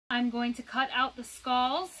I'm going to cut out the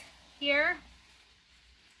skulls here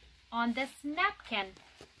on this napkin.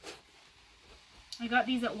 I got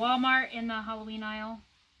these at Walmart in the Halloween aisle.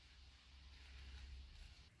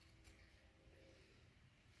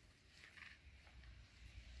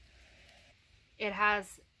 It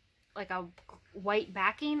has like a white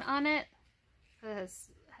backing on it. It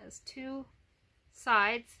has two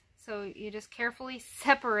sides, so you just carefully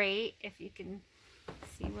separate, if you can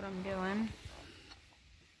see what I'm doing.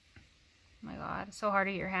 Oh my god, it's so hard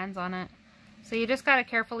to get your hands on it. So you just gotta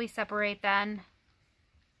carefully separate then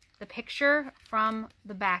the picture from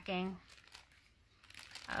the backing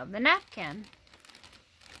of the napkin.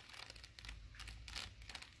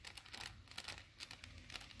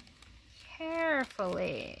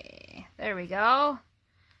 Carefully. There we go.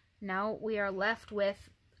 Now we are left with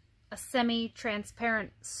a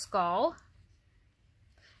semi-transparent skull.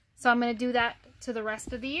 So I'm going to do that to the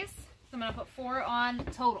rest of these. So I'm going to put 4 on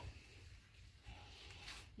total.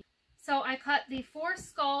 So I cut the 4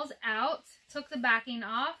 skulls out, took the backing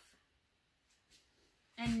off,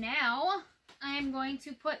 and now I am going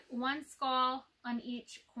to put 1 skull on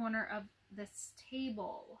each corner of this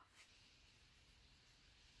table.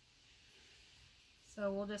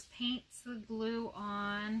 So we'll just paint the glue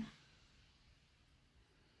on.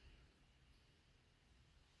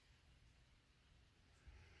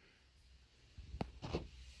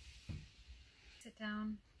 Sit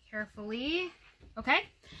down carefully. Okay,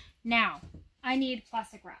 now I need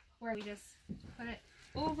plastic wrap, where we just put it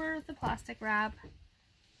over the plastic wrap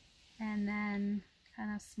and then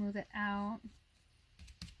kind of smooth it out.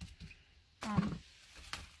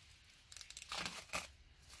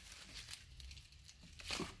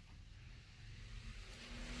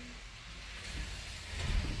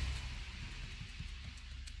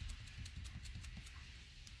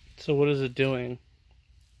 So what is it doing?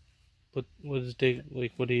 What is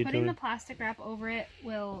what are you doing? Putting the plastic wrap over it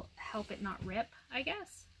will help it not rip, I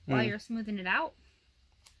guess, while you're smoothing it out.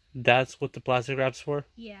 That's what the plastic wrap's for?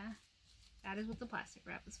 Yeah, that is what the plastic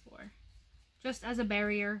wrap is for. Just as a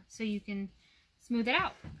barrier so you can smooth it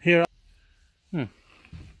out. Here. There's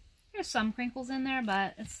some crinkles in there,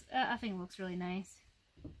 but it's I think it looks really nice.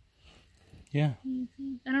 Yeah.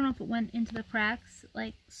 I don't know if it went into the cracks,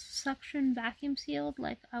 like suction vacuum sealed,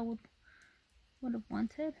 like I would have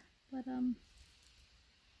wanted, but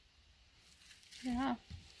yeah.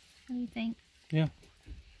 What do you think? Yeah.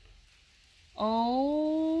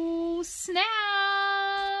 Oh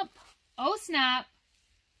snap! Oh snap!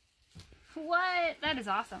 What? That is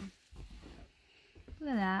awesome. Look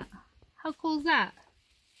at that. How cool is that?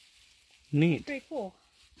 Neat. Pretty cool.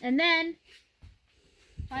 And then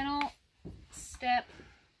final step,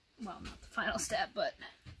 well, not the final step, but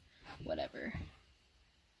whatever.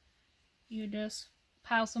 You just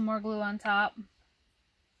pile some more glue on top.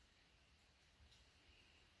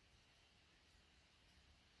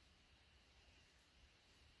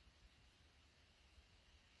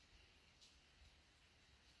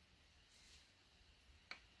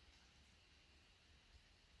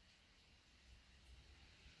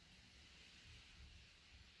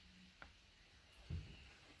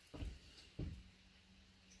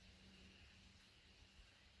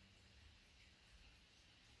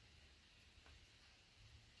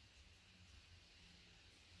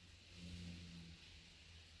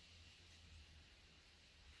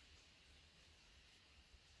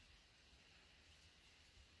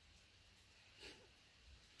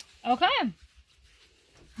 Okay.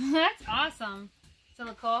 That's awesome. Does it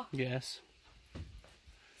look cool? Yes.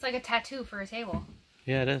 It's like a tattoo for a table.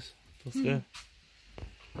 Yeah, it is. Looks good.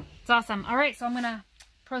 It's awesome. Alright, so I'm going to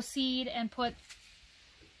proceed and put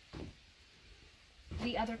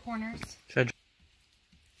the other corners. Should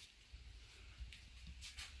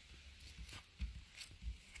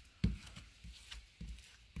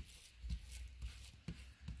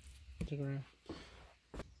I...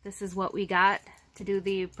 This is what we got to do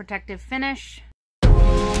the protective finish.